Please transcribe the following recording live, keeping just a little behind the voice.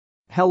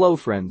Hello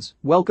friends,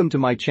 welcome to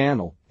my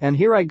channel, and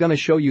here I gonna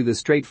show you the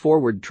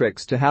straightforward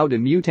tricks to how to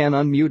mute and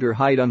unmute or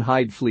hide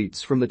Unhide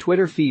Fleets from the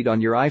Twitter feed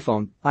on your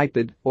iPhone,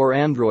 iPad, or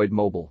Android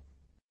mobile.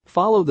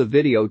 Follow the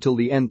video till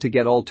the end to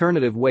get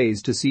alternative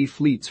ways to see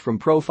fleets from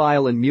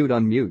profile and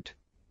unmute.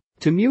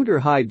 To mute or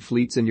hide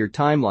fleets in your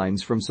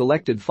timelines from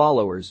selected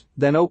followers,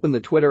 then open the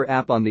Twitter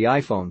app on the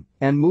iPhone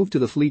and move to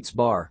the Fleets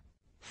bar.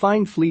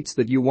 Find fleets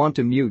that you want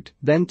to mute,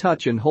 then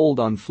touch and hold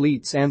on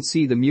fleets and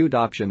see the mute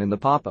option in the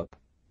pop-up.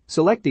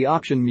 Select the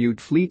option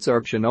Mute Fleets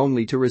option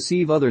only to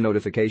receive other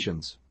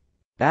notifications.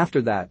 After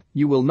that,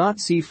 you will not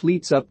see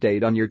fleets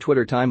update on your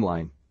Twitter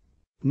timeline.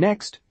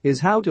 Next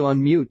is how to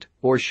unmute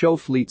or show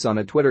fleets on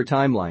a Twitter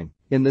timeline.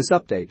 In this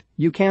update,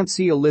 you can't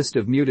see a list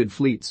of muted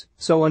fleets,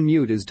 so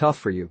unmute is tough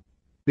for you.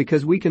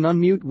 Because we can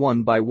unmute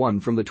one by one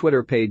from the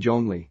Twitter page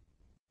only.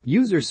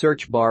 Use your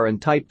search bar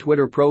and type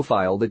Twitter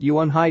profile that you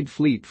unhide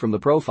fleet from the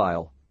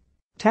profile.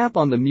 Tap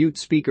on the mute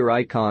speaker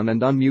icon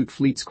and unmute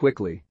fleets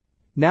quickly.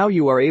 Now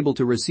you are able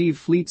to receive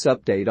fleets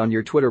update on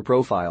your Twitter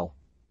profile.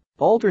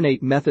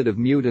 Alternate method of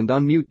mute and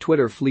unmute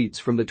Twitter fleets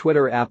from the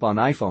Twitter app on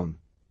iPhone.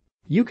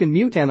 You can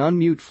mute and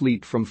unmute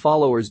fleet from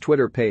followers'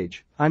 Twitter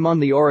page. I'm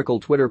on the Oracle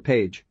Twitter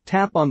page.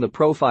 Tap on the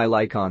profile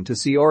icon to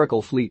see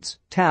Oracle fleets.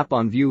 Tap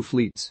on View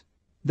Fleets.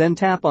 Then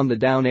tap on the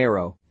down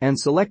arrow and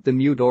select the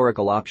Mute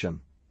Oracle option.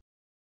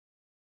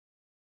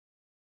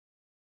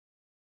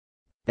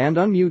 And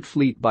unmute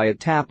fleet by a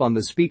tap on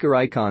the speaker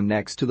icon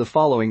next to the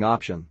following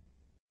option.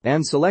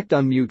 And select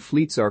Unmute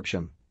Fleets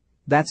option.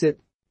 That's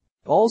it.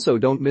 Also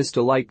don't miss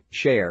to like,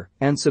 share,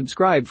 and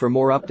subscribe for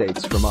more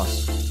updates from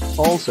us.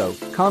 Also,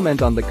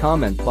 comment on the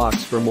comment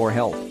box for more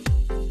help.